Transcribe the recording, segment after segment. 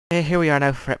Okay, here we are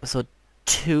now for episode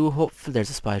 2. Hopefully there's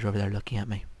a spider over there looking at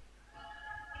me.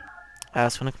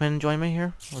 Alice, wanna come in and join me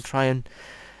here? We'll try and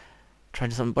do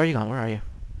something. Where are you going? Where are you?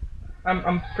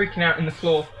 I'm freaking out in the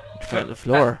floor. Try the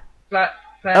floor. Flat,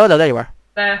 Oh, no, there you are.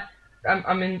 there.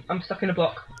 I'm stuck in a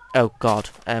block. Oh, God.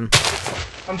 I'm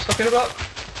stuck in a block.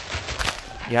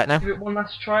 You out now? Give it one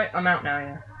last try. I'm out now,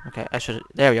 yeah. Okay, I should.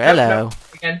 There we are. No, Hello. no,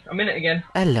 again. I'm in it again.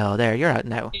 Hello, there. You're out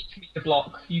now. You gave me the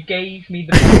block. You gave me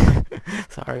the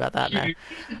block. Sorry about that now. You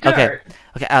Okay, dirt.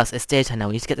 okay, Alice, it's daytime now.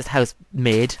 We need to get this house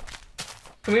made.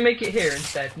 Can we make it here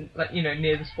instead? Like,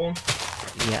 near the spawn?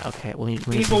 Yeah, okay. We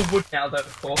We need more wood now, though,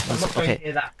 of course. I'm not going Okay,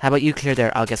 near that. how about you clear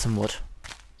there? I'll get some wood.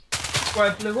 That's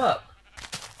where I blew up.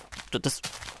 Just,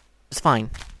 it's fine.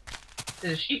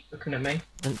 There's a sheep looking at me.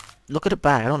 Then look at it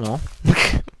back. I don't know.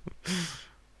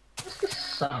 What's the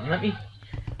sun? Let me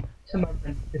turn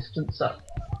my distance up.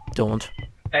 Don't.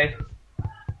 Okay.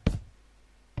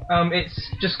 It's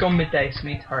just gone midday, so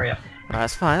we need to hurry up. Right,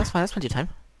 that's fine. That's fine. That's plenty of time.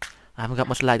 I haven't got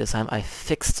much lag this time. I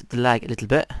fixed the lag a little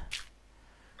bit.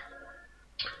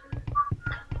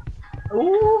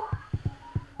 Ooh!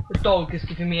 The dog is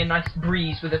giving me a nice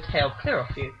breeze with a tail. Clear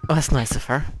off you. Oh, that's nice of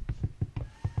her.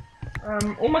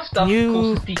 All my stuff, Can of course,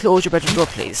 you is deep. close your bedroom door,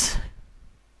 please?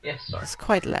 Yes, sorry. It's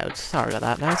quite loud. Sorry about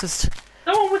that. Now it's just...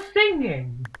 No one was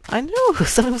singing! I know!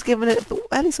 Someone was giving it the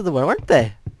wellies of the world, weren't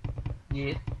they?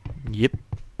 Yeah. Yep.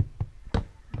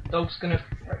 Dog's gonna...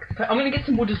 I'm gonna get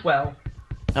some wood as well.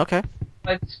 Okay.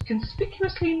 It's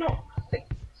conspicuously not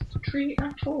fixed the tree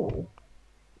at all.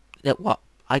 Yeah, what?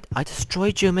 I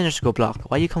destroyed you a minute ago, Block.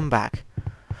 Why you come back?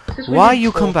 Because we're Why near the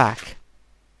you come spawn. back?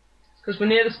 Because we're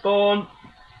near the spawn.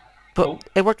 But Oh.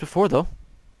 it worked before, though.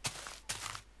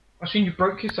 I've seen you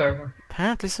broke your server.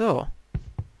 Apparently so.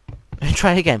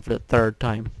 Try again for the third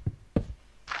time.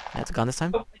 It's gone this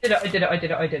time? Oh, I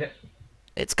did it.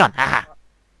 It's gone. Ah!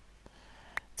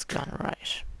 It's gone,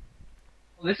 right.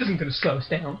 Well, this isn't gonna slow us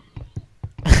down.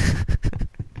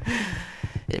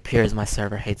 It appears my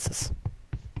server hates us.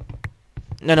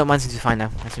 No, mine seems to be fine now.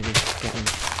 I seem to be getting...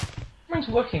 Mine's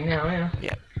working now, yeah.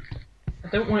 Yeah. I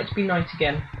don't want it to be night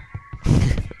again.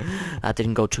 That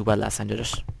didn't go too well last time, did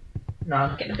it? No,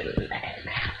 I'm getting a bit of lag.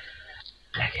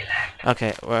 Laggy lag.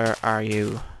 Okay, where are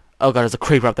you? Oh god, there's a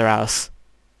creeper up there, Alice.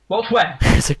 What's where?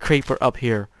 There's a creeper up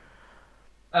here.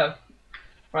 Oh.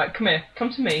 Right, come here.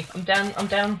 Come to me. I'm down.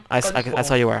 I by the saw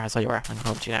spawn. you were. I saw you were. I can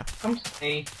come up to you now. Come to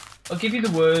me. I'll give you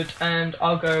the wood, and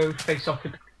I'll go face off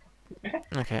with. Okay.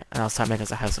 Okay, and I'll start making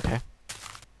us a house, okay?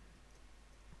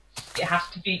 It has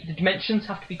to be. The dimensions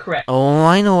have to be correct. Oh,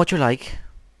 I know what you're like.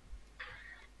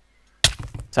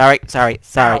 Sorry.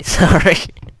 Ow.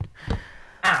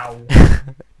 Ow.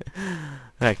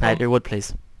 Right, can I have your wood,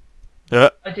 please?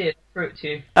 I did. I threw it to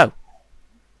you. Oh.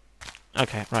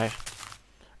 Okay, right.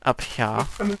 Up here.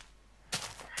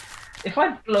 If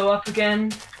I blow up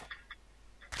again,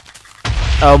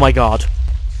 Oh my god.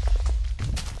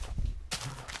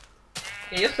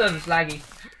 yeah, your server's laggy.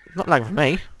 Not lagging for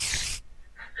me.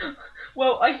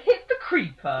 Well, I hit the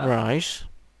creeper. Right.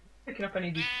 Picking up any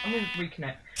of these. I'm gonna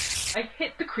reconnect. I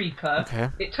hit the creeper. Okay.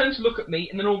 It turned to look at me,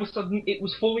 and then all of a sudden, it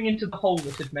was falling into the hole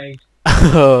it had made.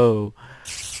 Oh.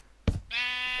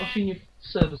 I've seen your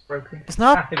server's broken. It's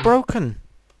not Happened. broken.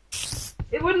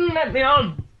 It wouldn't let me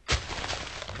on.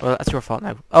 Well, that's your fault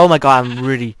now. Oh my god, I'm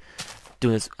really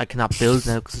doing this. I cannot build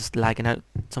now because it's lagging out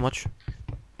so much.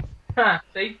 Ha!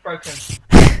 See, broken.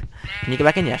 Can you get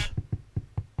back in yet?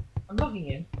 I'm logging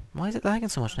in. Why is it lagging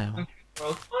so much now?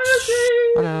 World.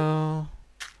 Hi, Hello.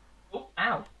 oh,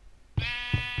 ow.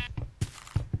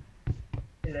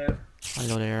 Hello.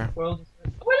 Hello there. World.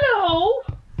 Hello.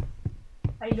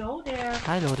 Hello there.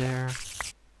 Hello there.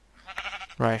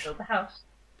 Right. Build the house.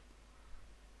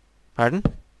 Pardon?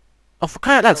 Oh, for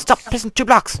crying out loud, stop pressing 2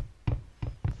 blocks!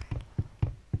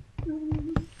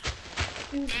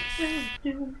 I'm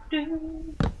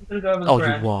gonna go over the Oh,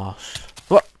 ground. you what?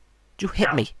 What? You hit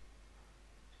Ow. me.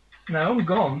 No, I'm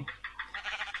gone.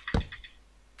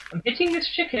 I'm hitting this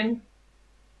chicken,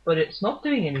 but it's not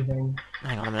doing anything.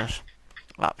 Hang on a minute.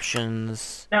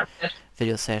 Options. Now it's dead.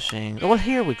 Video settings. Oh, well,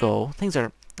 here we go. Things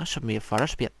are... That shouldn't be a far. That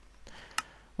should be a...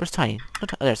 Where's Tiny? Oh,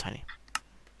 there's Tiny.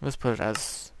 Let's put it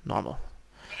as normal.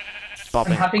 I'm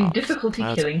Bobbing having off. difficulty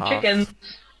Clouds killing off. chickens.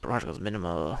 Particles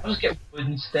minimal. I'll just get wood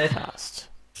instead. Fast.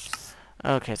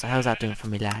 Okay, so how's that doing for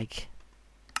me lag?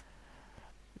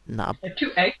 Not I have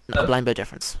 2 eggs. a blind bit of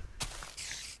difference.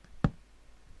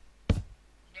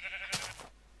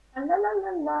 La la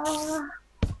la la.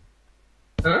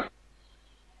 Huh?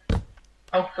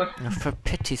 Oh, fuck. No, for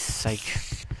pity's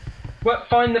sake. What?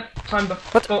 Find the time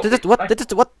before. What? Did it? What? Did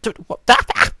it? What?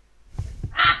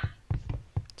 Ah!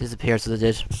 Disappeared, so they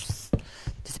did.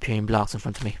 disappearing blocks in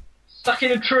front of me. Stuck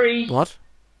in a tree. What?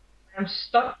 I'm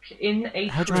stuck in a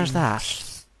How'd you tree. manage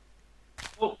that?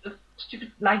 Oh, the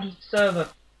stupid laggy server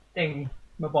thing,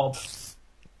 my bob.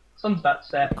 Sun's about to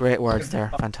set. Great words It's gonna be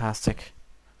there. fun. Fantastic.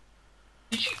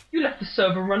 You left the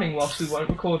server running whilst we weren't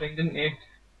recording, didn't you?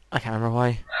 I can't remember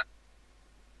why.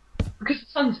 Because the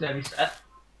sun's nearly set.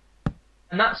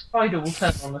 And that spider will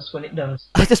turn on us when it does.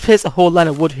 I just placed a whole line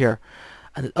of wood here.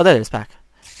 And oh, there it is back.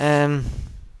 This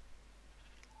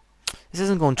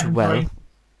isn't going too I'm well. fine.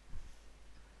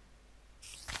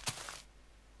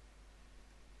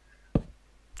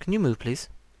 Can you move, please?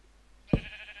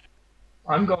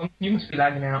 I'm gone. You must be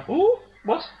lagging out. Ooh,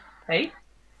 what? Hey?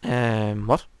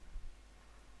 What?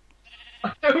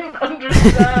 I don't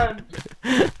understand.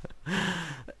 I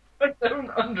don't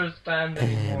understand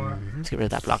anymore. Let's get rid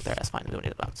of that block there. That's fine. We don't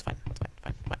need the block. It's fine. It's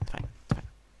fine. It's fine.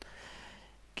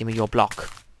 Give me your block.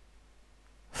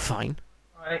 Fine.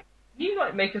 Right. Can you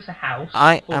like make us a house?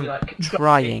 I before am we, like,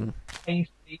 trying.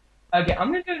 Okay,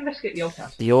 I'm gonna go investigate the old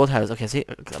house. The old house. Okay, see,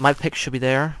 my pick should be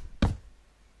there.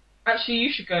 Actually,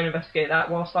 you should go and investigate that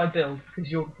whilst I build, because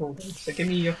you're recording. So give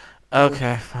me your...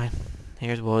 Okay, fine.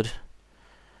 Here's wood.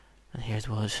 And here's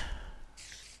wood.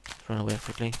 Let's run away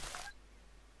quickly.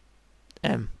 Do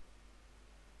you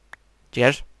get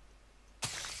it?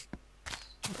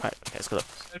 Right, okay, let's go up.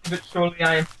 But surely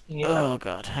I am picking it up. Oh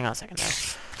god, hang on a second now.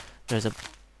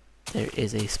 There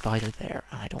is a spider there,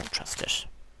 and I don't trust it.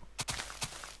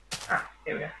 Ah,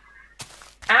 here we go.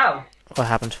 Ow! What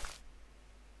happened?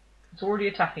 It's already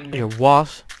attacking me. Your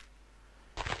what?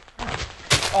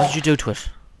 Oh, What did you do to it?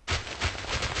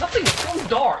 nothing, it's gone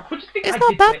dark. What do you think It's I not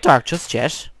did to that it? dark just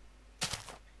yet.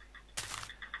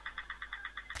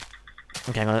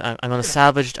 Okay, I'm gonna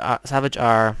salvage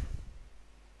our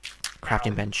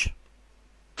crafting bench.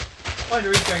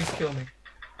 Spider is going to kill me.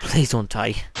 Please don't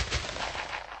die.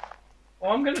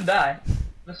 Well, I'm gonna die.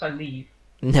 Unless I leave.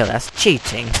 No, that's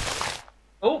cheating.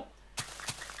 Oh!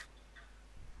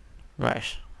 Right.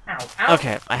 Ow, ow!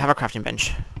 Okay, I have a crafting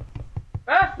bench.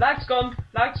 Ah! Lag's gone!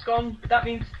 Lag's gone! That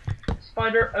means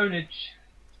spider ownage.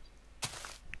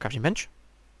 Crafting bench?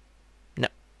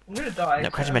 I'm gonna die. No,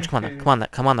 so crafting I bench. need Come on, to- come on,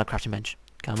 come on, that crafting bench.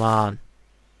 Come on.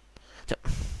 So,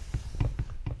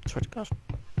 swear to God.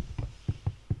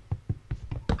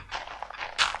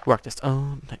 Work this.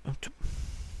 Oh, no,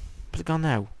 where's it gone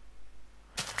now?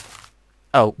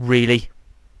 Oh, really?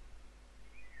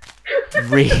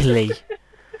 Really?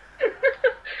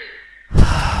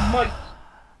 Mike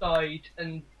died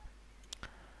and...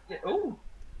 Yeah, oh!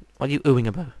 What are you oohing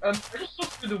about? I just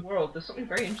looked through the world. There's something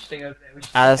very interesting over there. We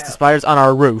should As check the out. spider's on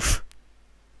our roof.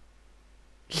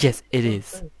 Yes, it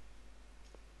is.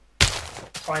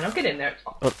 It's fine, I'll get in there. It's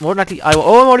fine. Well, more than likely, I'm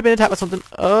already been attacked by something.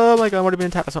 Oh my god, I'm already been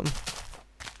attacked by something.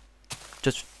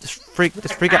 Just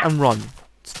freak out and run.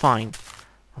 It's fine.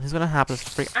 Nothing's gonna happen. Just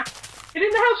freak. Ah, get in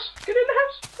the house! Get in the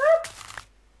house! Ah.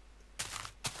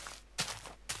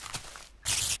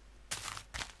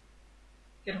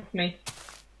 Get off me.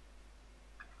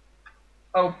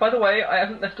 Oh, by the way, I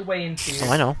haven't left a way into you. Oh,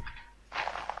 I know.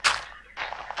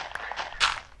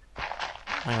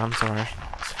 Hang on, sorry.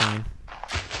 It's fine.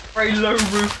 Very low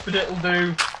roof, but it'll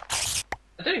do.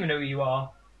 I don't even know who you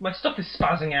are. My stuff is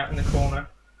spazzing out in the corner.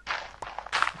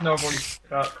 No, I've already picked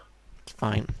it up. It's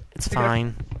fine. It's Pick it up.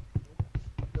 fine.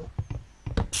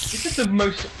 This is the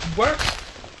most worst.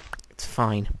 It's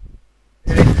fine.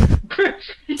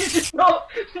 You did not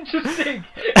just dig.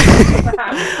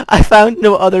 I found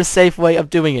no other safe way of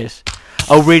doing it.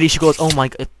 Oh, really? She goes, oh my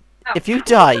god. If you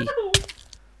die,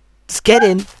 just get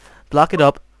in, block it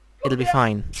up, it'll be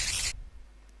fine.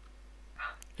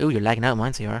 Ooh, you're lagging out,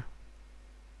 mine, so you are.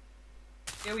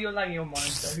 Yeah, well, you're lagging on mine,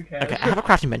 so who cares? Okay, I have a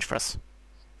crafting bench for us.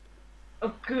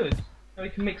 Oh, good. Now we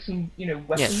can make some, Yeah,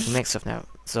 weapons. we make stuff now.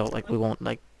 So, like, we won't,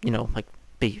 like,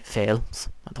 be fails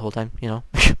the whole time, We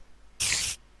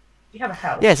have a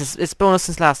house. Yes, it's bonus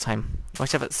since last time. We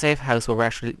actually have a safe house where we're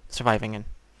actually surviving in.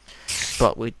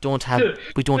 But we don't have Good.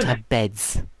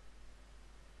 beds.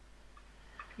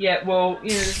 Yeah, well,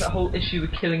 there's that whole issue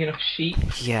with killing enough sheep.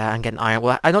 Yeah, and getting iron.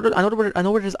 Well, I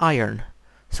know where there's iron.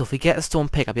 So if we get a stone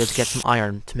pick, I'll be able to get some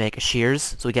iron to make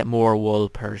shears, so we get more wool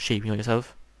per sheep. You know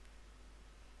yourself.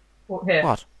 Well, here,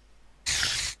 What?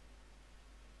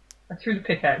 I threw the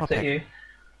pickaxe What at pick? you.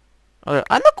 Oh,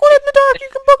 I'm not going in the dark. You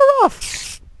can bugger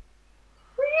off.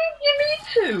 Well, you need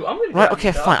to. I'm gonna. Right. go Okay.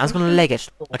 out in the Fine. dark. I was gonna leg it.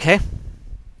 Okay.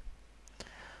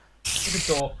 Make a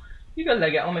door. You go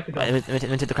leg it. I'll make a door. Right, let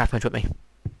me take the craft bench with me.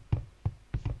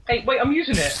 Hey, wait, I'm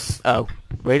using it. Oh,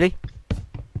 really?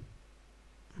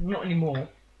 Not anymore.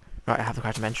 Right. I have the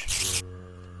crafting bench.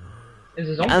 There's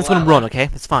a zombie. And it's gonna out run. there. Okay.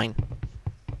 It's fine.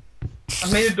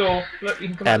 I've made a door. Look, you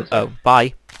can come out this way. Oh,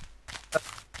 bye.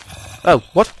 Oh,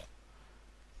 what?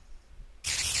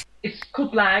 It's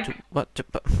called lag. What?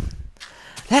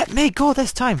 Let me go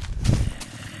this time.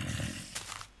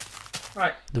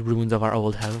 Right. The ruins of our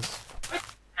old house.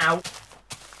 Ow.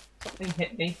 Something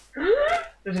hit me.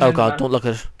 There's an Oh god, Enderman. don't look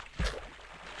at it.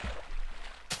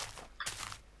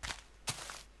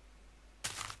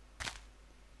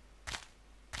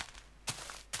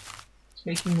 It's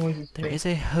making noises to There me. is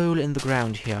a hole in the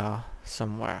ground here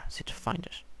somewhere. See to find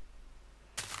it.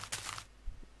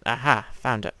 Aha,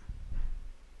 found it.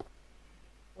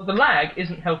 Well, the lag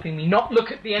isn't helping me not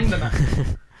look at the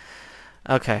Enderman.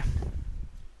 Okay.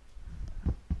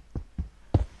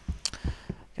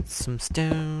 Get some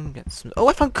stone, get some... Oh,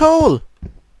 I found coal!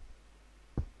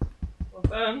 Well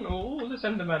then, oh, this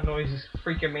Enderman noise is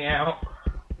freaking me out.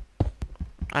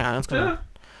 Hang on, it's gonna...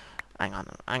 Hang on a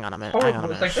minute, hang on a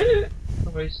Horrible. It's minute.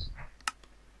 like noise.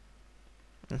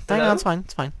 Hang on, it's fine,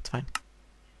 it's fine, it's fine.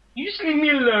 You just leave me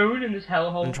alone in this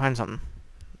hellhole. I'm trying something.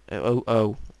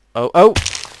 Oh,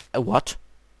 what?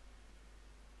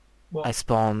 What? I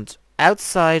spawned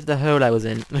outside the hole I was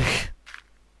in.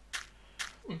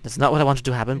 That's not what I wanted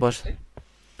to happen, but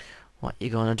what you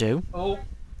gonna do? Oh.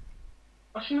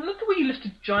 Actually, look the way you left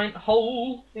a giant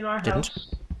hole in our Didn't.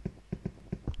 house.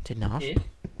 Did not. Did.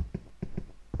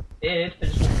 I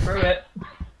just walked through it.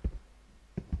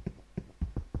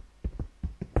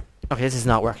 Okay, this is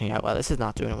not working out well. This is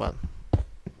not doing well.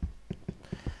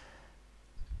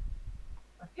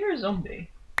 I hear a zombie.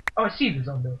 Oh, I see the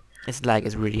zombie. This lag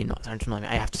is really not starting to annoy me.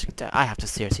 I have to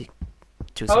seriously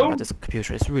do something about this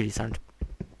computer. It's really starting to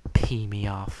pee me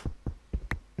off.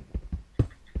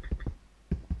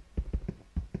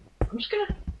 I'm just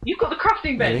gonna... You've got the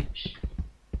crafting Really? bench!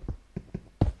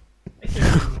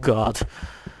 God.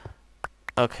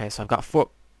 Okay, so I've got 4.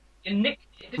 You nicked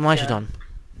it, didn't Why is ya? she done?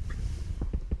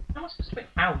 How am I supposed to make...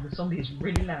 Ow, the zombie is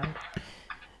really loud.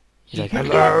 She's like,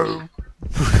 hello.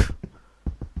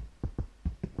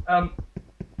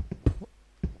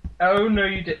 Oh, no,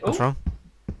 you did... What's Oh, wrong?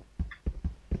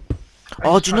 I'm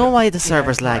Oh, just do you trying know to- why the yeah,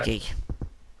 server's right. laggy?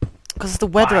 Because it's the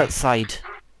weather Why? outside.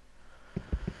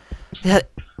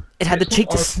 It had the It's cheek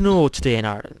to not- snow today in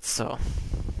Ireland, so.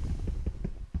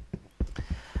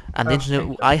 And the Oh, internet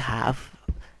thank I have,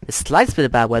 the slightest bit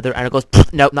of bad weather, and it goes,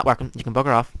 nope, not working. You can bugger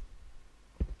off.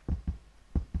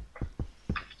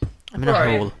 I'm in a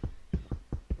Right. hole.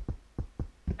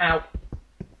 Ow.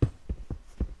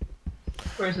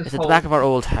 Where is this It's at hole? the back of our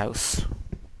old house.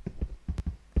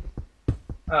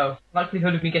 Oh,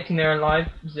 likelihood of me getting there alive?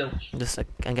 Zilch. Just like,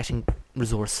 I'm getting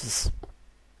resources.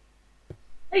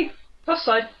 Hey, plus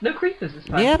side, no creepers this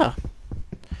time. Yeah.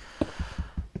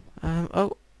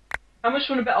 Oh, How much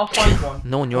do you want to bet I'll find one?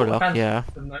 no in your Oh, I luck, fancy yeah.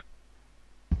 them, though.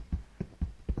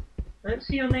 I don't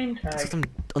see your name It's tag. some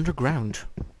underground.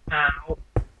 Ow.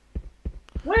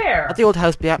 Where? At the old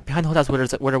house, behind the old house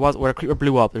where a creeper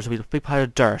blew up, there's a big pile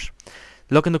of dirt.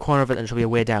 Look in the corner of it and there'll be a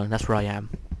way down. That's where I am.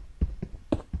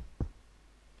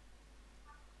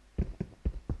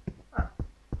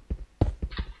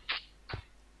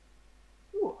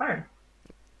 Ooh, iron.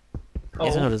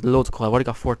 Yes, I know, there's loads of coal. I've already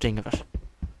got 14 of it.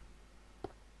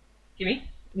 Gimme?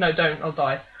 No, don't. I'll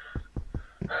die.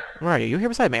 Where are you? You here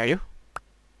beside me, are you?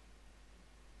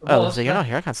 The Oh, walls so you're there. not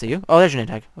here. I can't see you. Oh, there's your name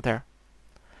tag. Up there.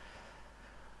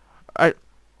 I'm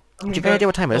Do you have gonna any idea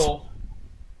what time it is? door.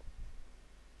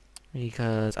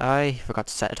 Because I forgot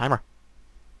to set a timer.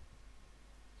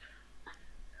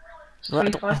 It's Well, I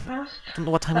don't- 25 past. I don't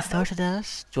know what time we started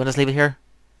at. Do you want us to leave it here?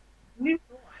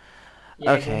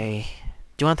 Yeah, Okay.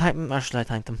 Do you want to thank them or should I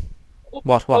thank them? go.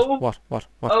 What? Oh, What?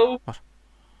 oh. What?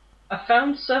 I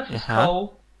found surface Uh-huh.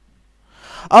 coal.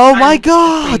 Oh my And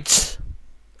god!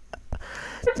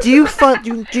 Do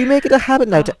you make it a habit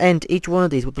now to end each one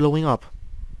of these with blowing up?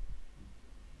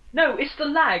 No, it's the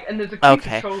lag, and there's a creeper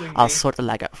Okay, trolling I'll me. sort the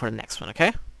lag out for the next one,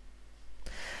 okay?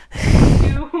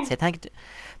 You. Say thank you to...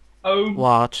 Oh,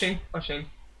 What? watching.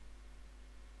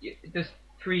 There's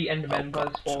 3 Oh Endermen by the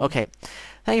god. spawn. Okay.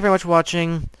 Thank you very much for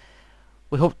watching.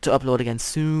 We hope to upload again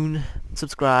soon.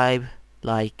 Subscribe,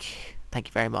 like, thank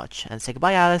you very much. And say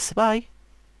goodbye, Alice. Bye.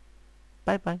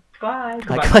 Bye. Bye. Bye.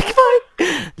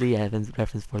 Goodbye. Lee Evans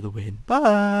reference for the win.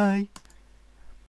 Bye.